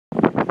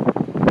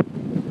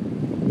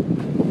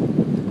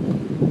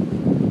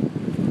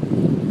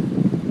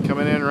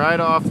right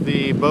off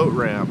the boat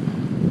ramp.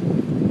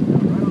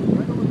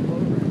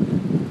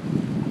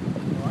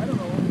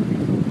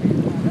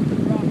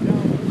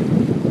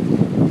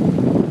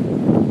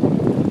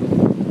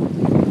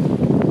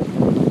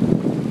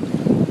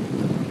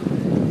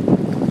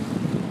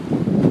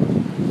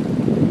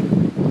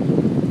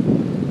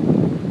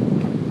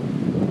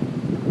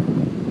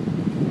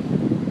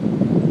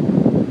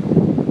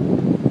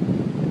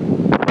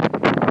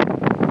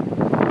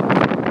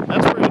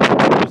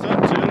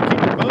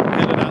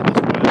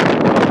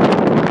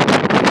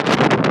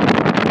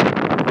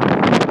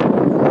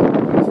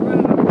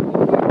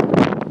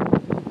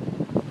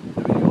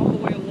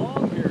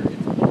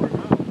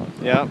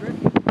 Yeah.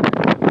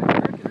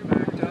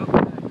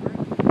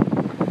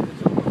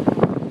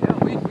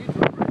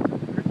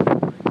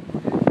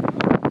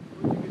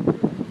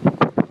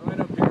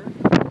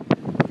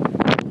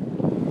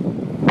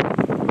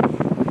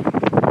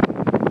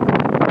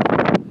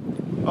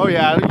 Oh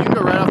yeah, you can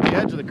go right off the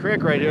edge of the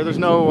creek right here. There's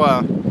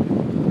no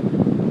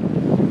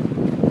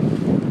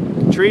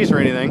trees or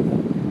anything.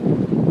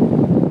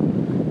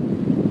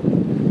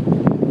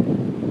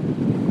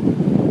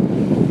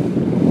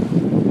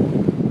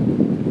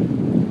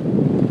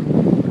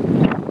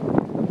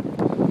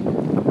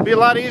 It'd be a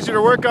lot easier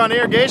to work on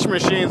irrigation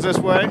machines this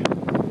way.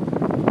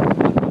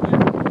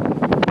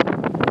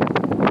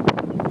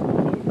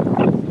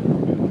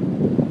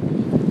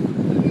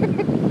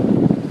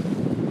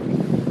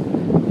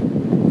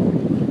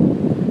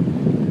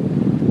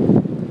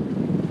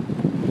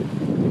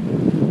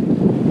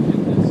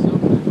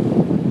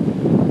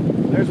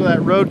 There's where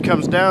that road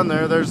comes down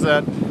there. There's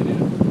that. We're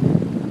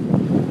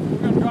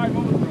going to drive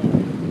over the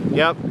road.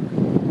 Yep.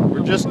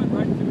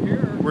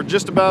 We're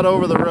just about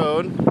over the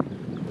road.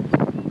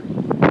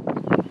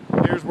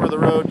 Here's where the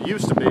road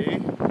used to be.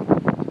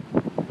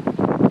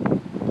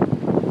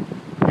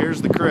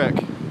 Here's the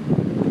creek.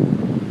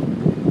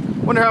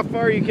 Wonder how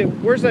far you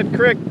can. Where's that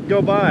creek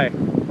go by?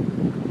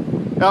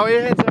 Oh,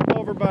 it heads up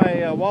over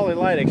by Wally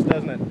Lydics,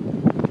 doesn't it?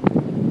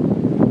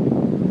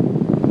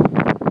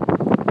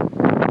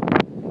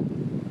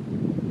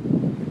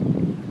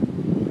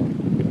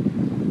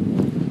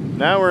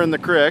 Now we're in the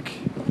creek.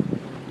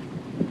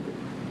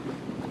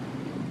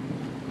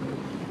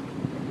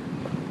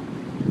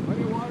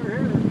 Plenty of water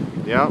here.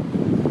 Yeah.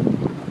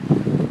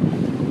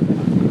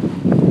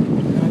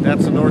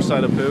 That's the north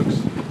side of Pooks.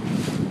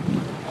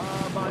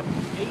 About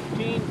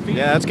 18 feet.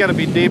 Yeah, it's got to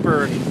be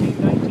deeper. 18,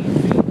 19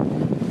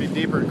 feet. Be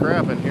deeper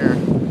crap in here.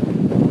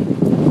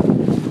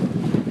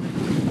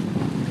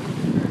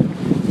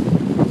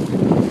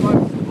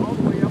 All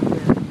the way up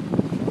there.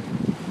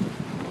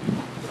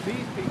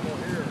 These people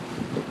here.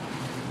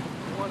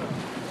 What a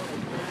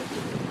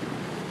tragedy.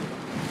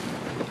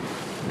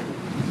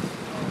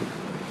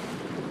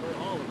 For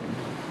all of them.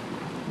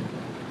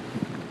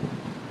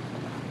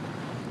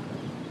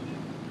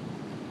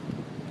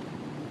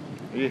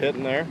 Are you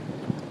hitting there?